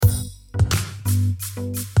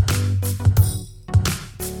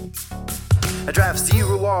I draft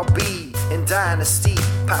 0 RB in Dynasty.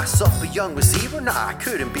 Pass up a young receiver? Nah,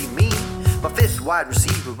 couldn't be me. My 5th wide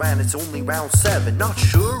receiver and it's only round 7. Not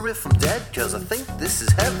sure if I'm dead, cause I think this is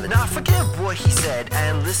heaven. Now forget what he said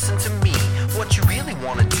and listen to me. What you really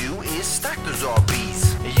wanna do is stack those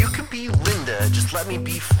RBs. You can be Linda, just let me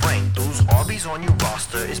be frank. Those RBs on your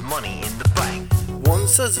roster is money in the bank. One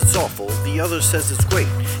says it's awful, the other says it's great.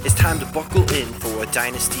 It's time to buckle in for a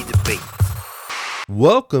dynasty debate.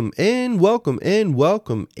 Welcome in,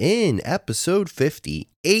 episode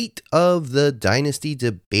 58 of the Dynasty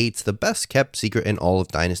Debates, the best kept secret in all of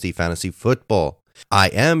Dynasty Fantasy Football. I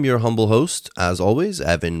am your humble host, as always,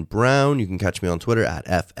 Evan Brown. You can catch me on Twitter at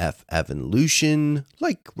FFEvanLucian,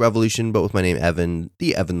 like Revolution, but with my name Evan,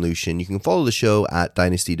 the Evan Lucian. You can follow the show at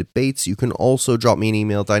Dynasty Debates. You can also drop me an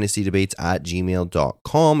email,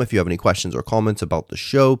 dynastydebates@gmail.com. If you have any questions or comments about the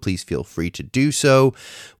show, please feel free to do so.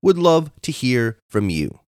 Would love to hear from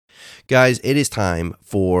you. Guys, it is time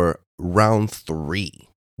for round 3.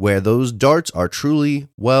 Where those darts are truly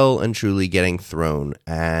getting thrown.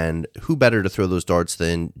 And who better to throw those darts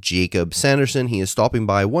than Jacob Sanderson? He is stopping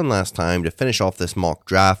by one last time to finish off this mock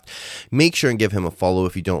draft. Make sure and give him a follow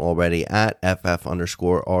if you don't already at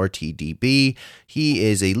FF_RTDB. He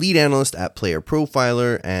is a lead analyst at Player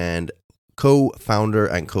Profiler and co-founder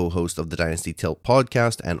and co-host of the Dynasty Tilt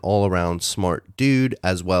podcast, and all-around smart dude,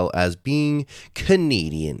 as well as being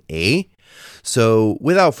Canadian, eh? So,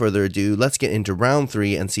 without further ado, let's get into round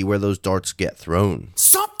 3 and see where those darts get thrown.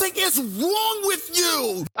 Something is wrong with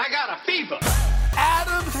you! I got a fever!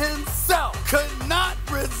 Adam himself could not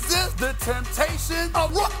resist the temptation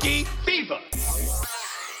of rookie fever!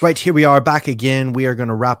 Right, here we are back again. We are going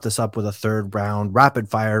to wrap this up with a third round, rapid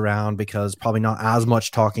fire round, because probably not as much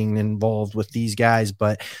talking involved with these guys,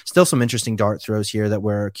 but still some interesting dart throws here that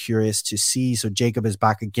we're curious to see. So Jacob is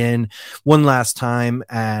back again one last time,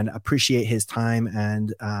 and appreciate his time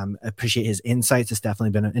and appreciate his insights. It's definitely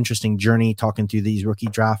been an interesting journey talking through these rookie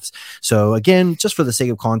drafts. So again, just for the sake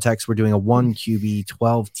of context, we're doing a 1 QB,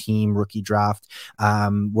 12 team rookie draft.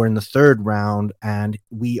 We're in the third round, and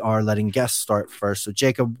we are letting guests start first. So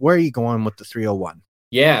Jacob, where are you going with the 301?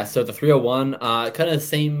 Yeah, so the 301, kind of the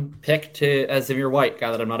same pick as Zamir White, guy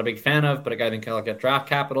that I'm not a big fan of, but a guy that can get draft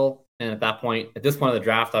capital. And at this point of the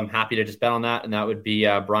draft, I'm happy to just bet on that, and that would be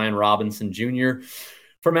Brian Robinson Jr.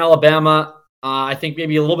 from Alabama. I think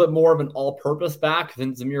maybe a little bit more of an all-purpose back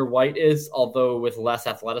than Zamir White is, although with less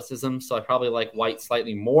athleticism. So I probably like White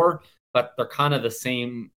slightly more, but they're kind of the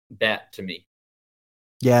same bet to me.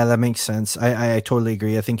 Yeah, that makes sense. I totally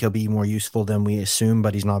agree. I think he'll be more useful than we assume,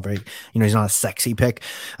 but he's not very, he's not a sexy pick.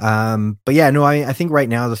 But yeah, no, I think right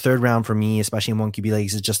now the third round for me, especially in 1 QB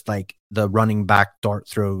leagues, is just like the running back dart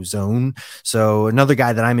throw zone. So another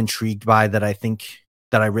guy that I'm intrigued by that I think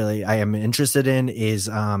that I am interested in is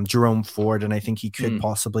Jerome Ford, and I think he could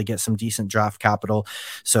possibly get some decent draft capital.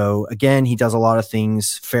 So again, he does a lot of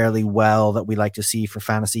things fairly well that we like to see for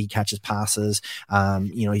fantasy. He catches passes.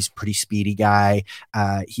 He's a pretty speedy guy.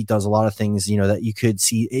 He does a lot of things, that you could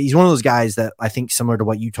see. He's one of those guys that I think, similar to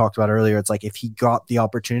what you talked about earlier, it's like if he got the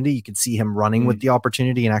opportunity, you could see him running with the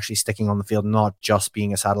opportunity and actually sticking on the field, not just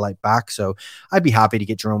being a satellite back. So I'd be happy to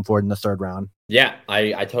get Jerome Ford in the third round. Yeah,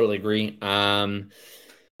 I totally agree.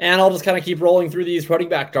 And I'll just kind of keep rolling through these running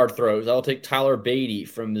back dart throws. I'll take Tyler Beatty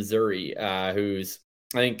from Missouri, who's,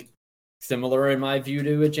 I think, similar in my view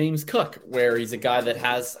to a James Cook, where he's a guy that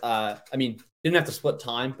has, didn't have to split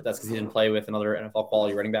time, but that's because he didn't play with another NFL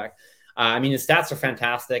quality running back. His stats are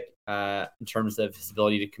fantastic in terms of his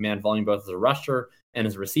ability to command volume both as a rusher and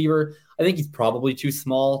as a receiver. I think he's probably too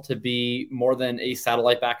small to be more than a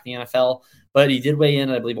satellite back in the NFL, but he did weigh in,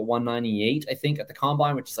 I believe, at 198, I think, at the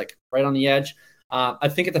combine, which is like right on the edge. I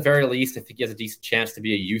think at the very least, I think he has a decent chance to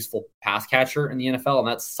be a useful pass catcher in the NFL, and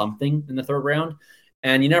that's something in the third round.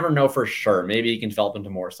 And you never know for sure. Maybe he can develop into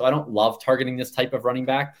more. So I don't love targeting this type of running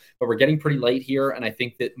back, but we're getting pretty late here. And I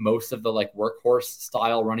think that most of the workhorse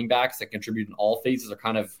style running backs that contribute in all phases are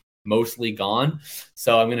kind of mostly gone.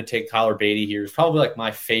 So I'm going to take Tyler Beatty here. He's probably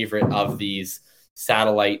my favorite of these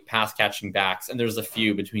satellite pass catching backs. And there's a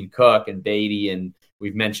few between Cook and Beatty, and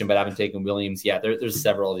we've mentioned, but I haven't taken Williams yet. There's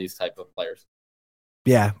several of these type of players.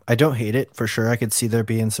 Yeah, I don't hate it for sure. I could see there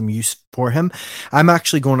being some use for him. I'm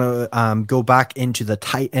actually going to go back into the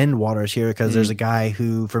tight end waters here because there's a guy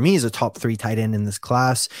who, for me, is a top 3 tight end in this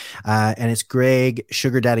class, and it's Greg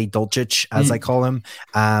Sugar Daddy Dulcich, as I call him.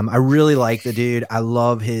 I really like the dude. I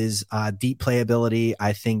love his deep playability.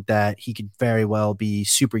 I think that he could very well be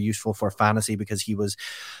super useful for fantasy because he was,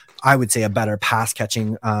 I would say, a better pass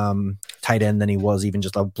catching tight end than he was even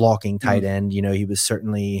just a blocking tight end. He was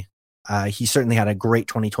certainly He certainly had a great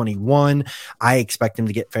 2021. I expect him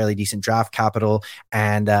to get fairly decent draft capital.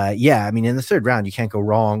 And yeah, I mean, in the third round, you can't go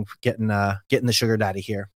wrong getting the sugar daddy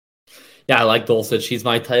here. Yeah, I like Dulcich. He's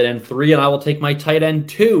my tight end 3, and I will take my tight end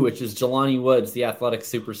 2, which is Jelani Woods, the athletic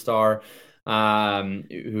superstar,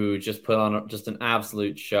 who just put on just an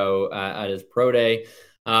absolute show at his pro day.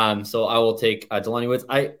 So I will take Jelani Woods.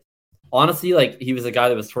 I honestly, like, he was a guy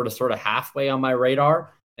that was sort of halfway on my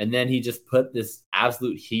radar, and then he just put this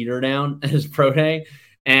absolute heater down at his pro day.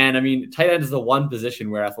 And I mean, tight end is the one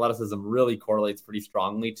position where athleticism really correlates pretty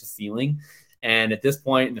strongly to ceiling. And at this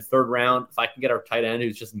point in the third round, if I can get our tight end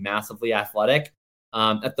who's just massively athletic,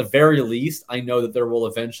 at the very least, I know that there will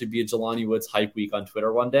eventually be a Jelani Woods hype week on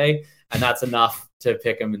Twitter one day, and that's enough to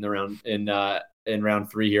pick him in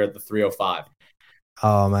round 3 here at the 305.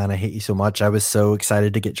 Oh man, I hate you so much. I was so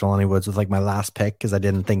excited to get Jelani Woods with like my last pick because I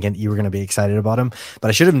didn't think you were going to be excited about him. But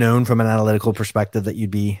I should have known from an analytical perspective that you'd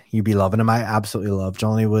be loving him. I absolutely love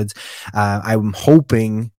Jelani Woods. I'm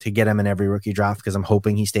hoping to get him in every rookie draft because I'm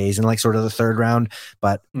hoping he stays in like sort of the third round.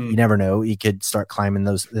 But you never know. He could start climbing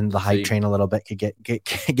in the hype train a little bit. Could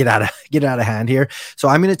get out of hand here. So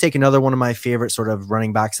I'm going to take another one of my favorite sort of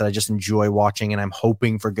running backs that I just enjoy watching and I'm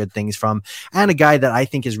hoping for good things from, and a guy that I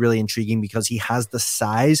think is really intriguing because he has the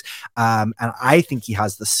size and I think he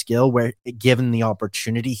has the skill where given the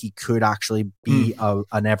opportunity he could actually be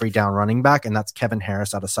an every down running back, and that's Kevin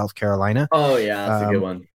Harris out of South Carolina. Oh yeah, that's a good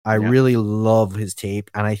one. I really love his tape,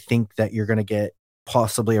 and I think that you're going to get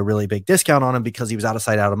possibly a really big discount on him because he was out of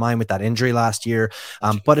sight, out of mind with that injury last year.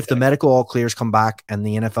 But if the medical all clears come back and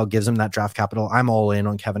the NFL gives him that draft capital, I'm all in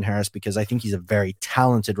on Kevin Harris because I think he's a very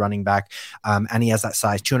talented running back, and he has that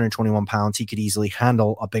size, 221 pounds. He could easily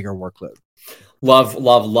handle a bigger workload.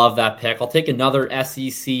 Love that pick. I'll take another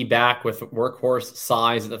SEC back with workhorse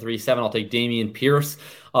size at the 3-7. I'll take Dameon Pierce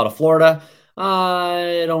out of Florida.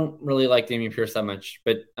 I don't really like Dameon Pierce that much,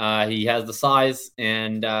 but he has the size,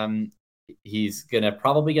 and he's going to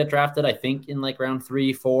probably get drafted, I think, in like round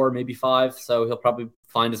 3, 4, maybe 5. So he'll probably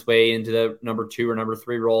find his way into the number 2 or number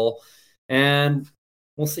 3 role, and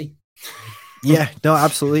we'll see. Yeah, no,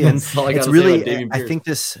 absolutely. And it's really, I think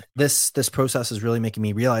this process is really making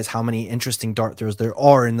me realize how many interesting dart throws there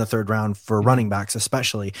are in the third round for running backs,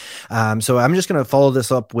 especially. So I'm just going to follow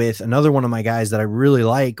this up with another one of my guys that I really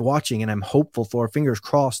like watching and I'm hopeful for, fingers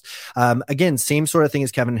crossed. Again, same sort of thing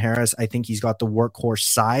as Kevin Harris. I think he's got the workhorse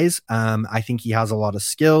size. I think he has a lot of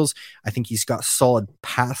skills. I think he's got solid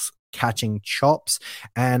pass catching chops,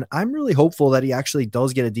 and I'm really hopeful that he actually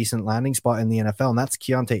does get a decent landing spot in the NFL, and that's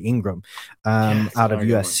Keontae Ingram out of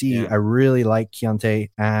USC. I really like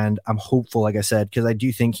Keontae, and I'm hopeful, like I said, because I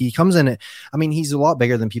do think he comes in at, I mean, he's a lot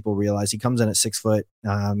bigger than people realize. He comes in at 6 foot.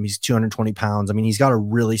 He's 220 pounds. I mean, he's got a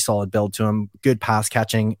really solid build to him, good pass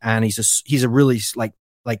catching, and he's a really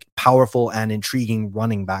like powerful and intriguing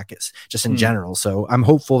running back is just in general. So I'm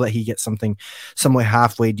hopeful that he gets somewhat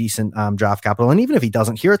halfway decent draft capital. And even if he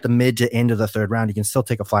doesn't, here at the mid to end of the third round, you can still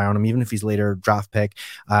take a flyer on him, even if he's later draft pick,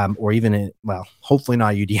 or even hopefully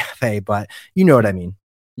not UDFA, but you know what I mean.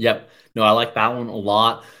 Yep. No, I like that one a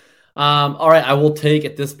lot. All right. I will take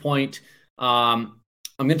at this point,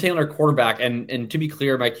 I'm going to take on our quarterback, and to be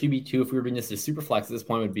clear, my QB2, if we were doing this as super flex at this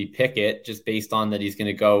point, would be Pickett, just based on that he's going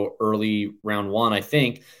to go early round 1, I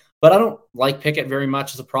think. But I don't like Pickett very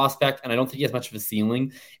much as a prospect, and I don't think he has much of a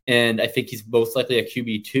ceiling. And I think he's most likely a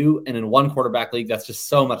QB2, and in one quarterback league, that's just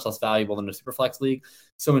so much less valuable than a super flex league.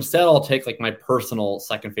 So instead, I'll take like my personal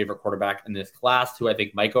second favorite quarterback in this class, who I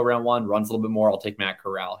think might go round 1, runs a little bit more. I'll take Matt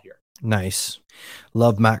Corral here. Nice.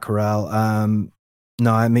 Love Matt Corral.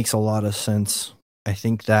 No, it makes a lot of sense. I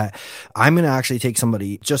think that I'm going to actually take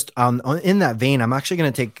somebody just in that vein. I'm actually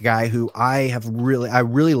going to take a guy who I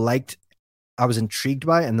really liked. I was intrigued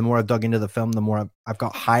by, and the more I've dug into the film, the more I've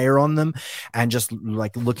got higher on them, and just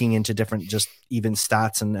like looking into different, just even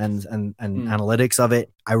stats and analytics of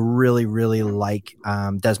it. I really like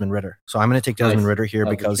Desmond Ridder. So I'm going to take Desmond Ridder here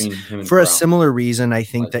because for a similar reason, I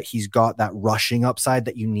think that he's got that rushing upside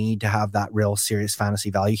that you need to have that real serious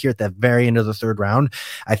fantasy value here at the very end of the third round.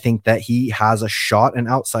 I think that he has an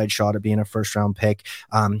outside shot at being a first round pick.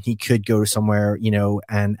 He could go somewhere,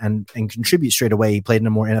 and contribute straight away. He played in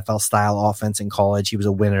a more NFL style offense in college. He was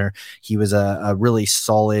a winner. He was a really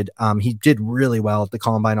solid. He did really well at the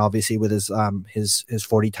combine, obviously, with his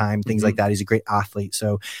 40 time, things like that. He's a great athlete.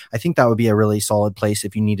 So I think that would be a really solid place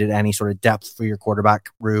if you needed any sort of depth for your quarterback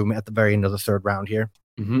room at the very end of the third round here.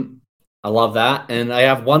 I love that. And I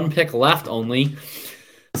have one pick left only.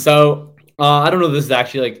 So I don't know if this is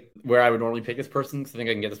actually like where I would normally pick this person, because I think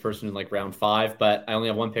I can get this person in like round 5, but I only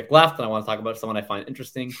have one pick left and I want to talk about someone I find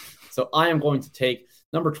interesting. So I am going to take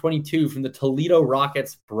number 22 from the Toledo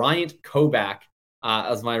Rockets, Bryant Koback,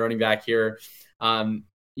 as my running back here.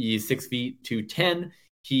 He's 6 feet 210.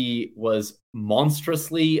 He was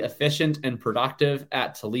monstrously efficient and productive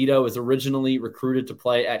at Toledo. Was originally recruited to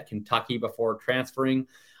play at Kentucky before transferring.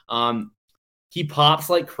 He pops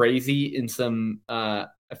like crazy in some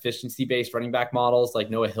efficiency-based running back models. Like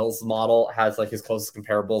Noah Hill's model has like his closest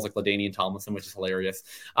comparables, like LaDainian Tomlinson, which is hilarious.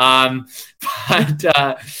 But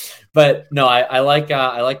no, I like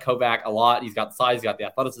Kovac a lot. He's got the size, he's got the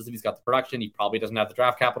athleticism, he's got the production. He probably doesn't have the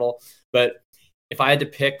draft capital. But if I had to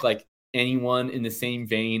pick like anyone in the same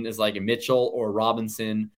vein as like a Mitchell or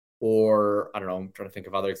Robinson, or I don't know, I'm trying to think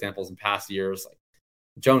of other examples in past years. Like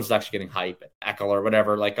Jones is actually getting hype, Eckel or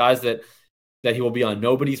whatever. Like guys that he will be on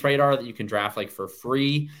nobody's radar that you can draft like for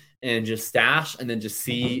free and just stash and then just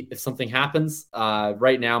see if something happens.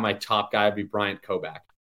 Right now, my top guy would be Bryant Koback.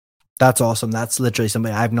 That's awesome. That's literally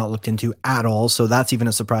something I've not looked into at all. So that's even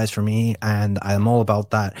a surprise for me, and I'm all about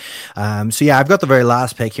that. So yeah, I've got the very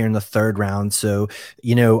last pick here in the 3rd round. So,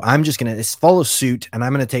 I'm just going to follow suit, and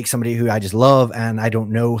I'm going to take somebody who I just love, and I don't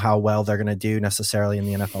know how well they're going to do necessarily in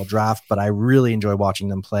the NFL draft, but I really enjoy watching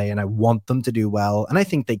them play, and I want them to do well. And I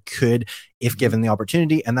think they could if given the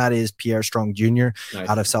opportunity, and that is Pierre Strong Jr.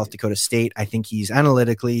 out of South Dakota State. I think he's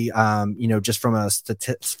analytically, just from a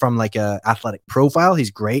athletic profile, he's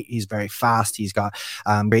great. He's very fast. He's got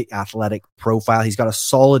great athletic profile. He's got a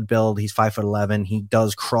solid build. He's 5'11". He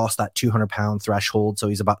does cross that 200-pound threshold, so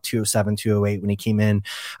he's about 207, 208 when he came in,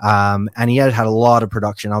 and he had a lot of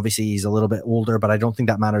production. Obviously, he's a little bit older, but I don't think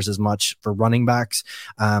that matters as much for running backs.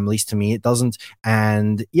 At least to me, it doesn't.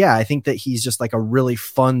 And yeah, I think that he's just like a really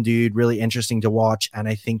fun dude, really interesting to watch, and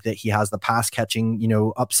I think that he has the pass catching,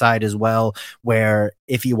 upside as well, where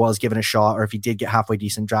if he was given a shot or if he did get halfway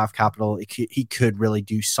decent draft capital, he could really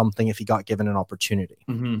do something if he got given an opportunity.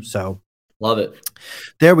 So love it.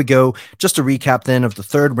 There we go. Just a recap then of the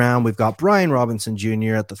 3rd round. We've got Brian Robinson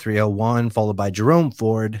Jr. at the 301, followed by Jerome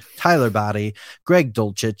Ford, Tyler Batty, Greg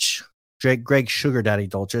Dulcich, Greg Sugar Daddy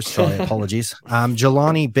Dulcich, sorry, apologies.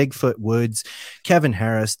 Jelani Bigfoot Woods, Kevin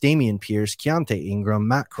Harris, Damian Pierce, Keontae Ingram,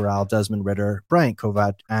 Matt Corral, Desmond Ritter, Bryant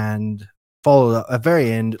Kovac, and follow at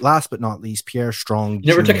very end, last but not least, Pierre Strong.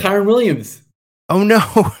 Never took Kyren Williams. Oh no.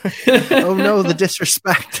 Oh no, the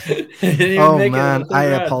disrespect. Oh man, I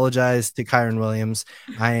apologize to Kyren Williams.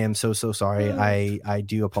 I am so sorry. I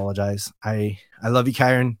do apologize. I love you,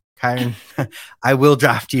 Kyren, I will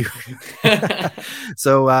draft you.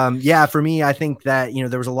 So, for me, I think that,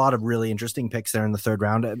 there was a lot of really interesting picks there in the 3rd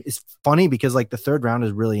round. It's funny because like the 3rd round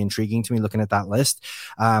is really intriguing to me looking at that list.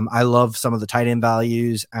 I love some of the tight end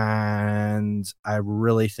values, and I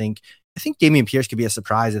think Damian Pierce could be a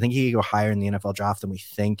surprise. I think he could go higher in the NFL draft than we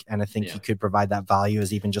think, and I think he could provide that value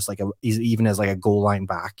as even just like a goal line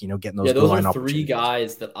back, getting those goal line opportunities. Those are 3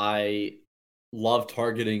 guys that I love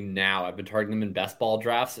targeting now. I've been targeting them in best ball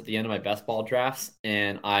drafts at the end of my best ball drafts,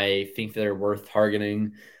 and I think they're worth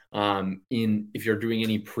targeting if you're doing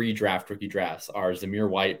any pre-draft rookie drafts. Are Zamir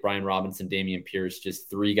White, Brian Robinson, Damian Pierce, just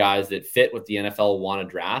 3 guys that fit what the NFL want to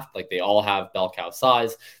draft. Like they all have bell cow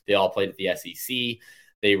size. They all played at the SEC.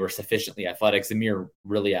 They were sufficiently athletic. Zamir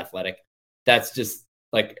really athletic. That's just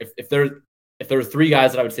like if there are 3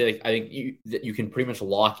 guys that I would say, like, I think you can pretty much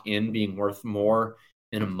lock in being worth more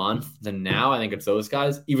in a month than now. I think it's those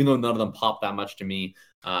guys, even though none of them pop that much to me.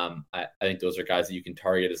 I think those are guys that you can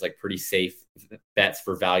target as like pretty safe bets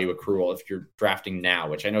for value accrual if you're drafting now,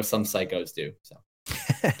 which I know some psychos do. So.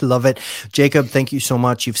 Love it. Jacob, thank you so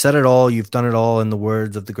much. You've said it all. You've done it all in the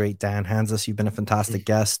words of the great Dan Hanzus. You've been a fantastic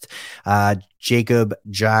guest. Jacob,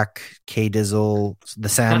 Jack, K Dizzle, the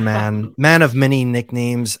Sandman, man of many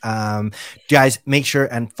nicknames. Guys, make sure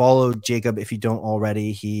and follow Jacob if you don't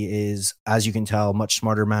already. He is, as you can tell, much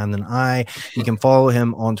smarter man than I. You can follow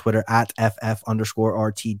him on Twitter at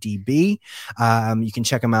FF_RTDB. You can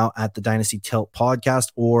check him out at the Dynasty Tilt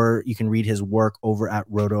podcast, or you can read his work over at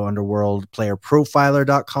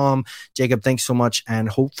rotounderworldplayerprofiler.com. Jacob, thanks so much, and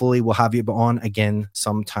hopefully we'll have you on again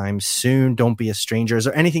sometime soon. Don't be a stranger. Is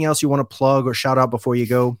there anything else you want to plug or shout out before you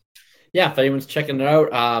go? Yeah, if anyone's checking it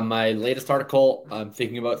out, my latest article,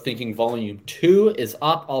 Thinking About Thinking Volume 2, is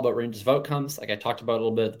up, all about ranges of outcomes, like I talked about a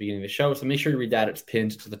little bit at the beginning of the show. So make sure you read that. It's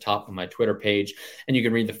pinned to the top of my Twitter page, and you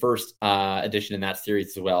can read the first edition in that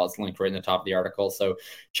series as well. It's linked right in the top of the article. So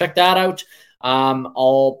check that out.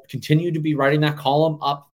 I'll continue to be writing that column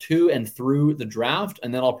up to and through the draft,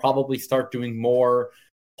 and then I'll probably start doing more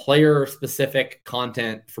player-specific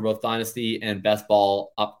content for both Dynasty and Best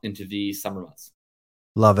Ball up into the summer months.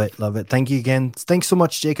 Love it. Love it. Thank you again. Thanks so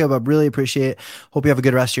much, Jacob. I really appreciate it. Hope you have a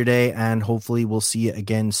good rest of your day, and hopefully we'll see you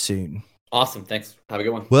again soon. Awesome. Thanks. Have a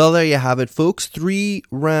good one. Well, there you have it, folks.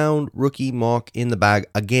 3-round rookie mock in the bag.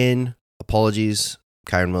 Again, apologies,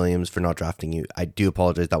 Kyron Williams, for not drafting you. I do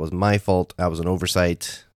apologize. That was my fault. That was an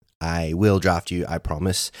oversight. I will draft you, I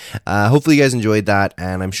promise. Hopefully you guys enjoyed that,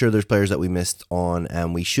 and I'm sure there's players that we missed on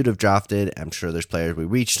and we should have drafted. I'm sure there's players we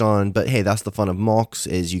reached on, but hey, that's the fun of mocks,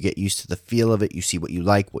 is you get used to the feel of it. You see what you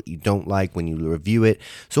like, what you don't like when you review it.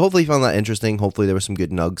 So hopefully you found that interesting. Hopefully there were some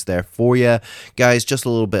good nugs there for you. Guys, just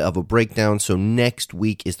a little bit of a breakdown. So next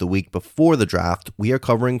week is the week before the draft. We are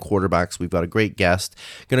covering quarterbacks. We've got a great guest.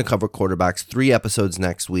 Going to cover quarterbacks, 3 episodes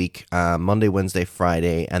next week, Monday, Wednesday,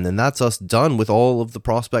 Friday, and then that's us done with all of the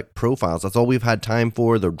prospect profiles. That's all we've had time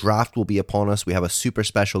for. The draft will be upon us. We have a super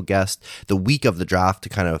special guest the week of the draft to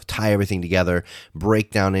kind of tie everything together,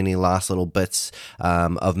 break down any last little bits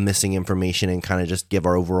of missing information, and kind of just give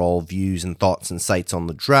our overall views and thoughts and sights on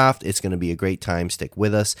the draft. It's going to be a great time. Stick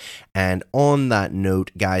with us. And on that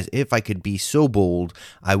note, guys, if I could be so bold,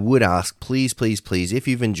 I would ask, please, please, please, if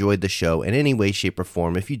you've enjoyed the show in any way, shape, or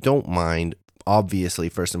form, if you don't mind, obviously,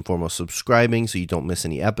 first and foremost, subscribing so you don't miss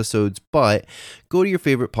any episodes, but go to your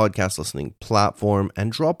favorite podcast listening platform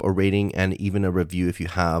and drop a rating and even a review if you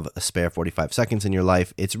have a spare 45 seconds in your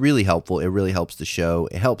life. It's really helpful. It really helps the show.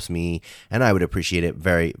 It helps me, and I would appreciate it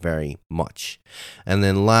very, very much. And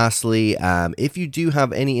then lastly, if you do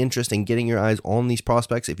have any interest in getting your eyes on these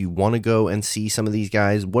prospects, if you want to go and see some of these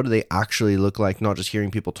guys, what do they actually look like, not just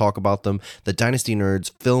hearing people talk about them, the Dynasty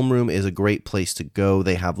Nerds Film Room is a great place to go.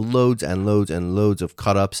 They have loads and loads and loads of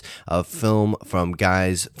cut-ups of film from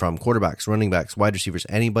guys, from quarterbacks, running backs, wide receivers,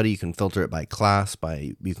 anybody. You can filter it by class,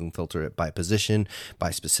 you can filter it by position,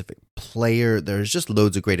 by specific player. There's just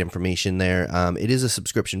loads of great information there. It is a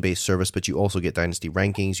subscription-based service, but you also get Dynasty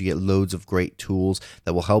rankings. You get loads of great tools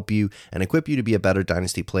that will help you and equip you to be a better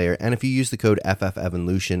Dynasty player. And if you use the code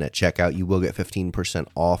FFEvolution at checkout, you will get 15%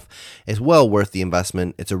 off. It's well worth the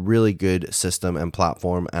investment. It's a really good system and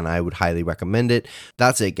platform, and I would highly recommend it.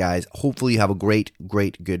 That's it, guys. Hopefully you have a great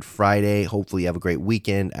Good Friday. Hopefully you have a great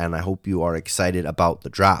weekend, and I hope you are excited about the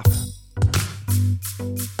draft.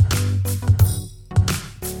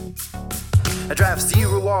 I draft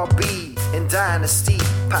 0 RB in Dynasty.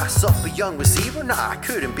 Pass up a young receiver? Nah,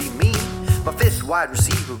 couldn't be me. My 5th wide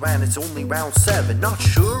receiver and it's only round 7. Not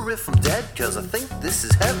sure if I'm dead, cause I think this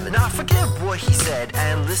is heaven. Now forget what he said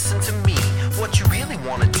and listen to me. What you really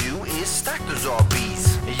wanna do is stack those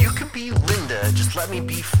RBs. You can be Linda, just let me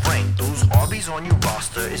be frank. Those RBs on your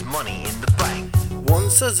roster is money in the bank. One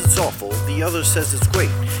says it's awful, the other says it's great.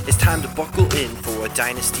 It's time to buckle in for a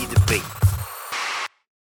Dynasty debate.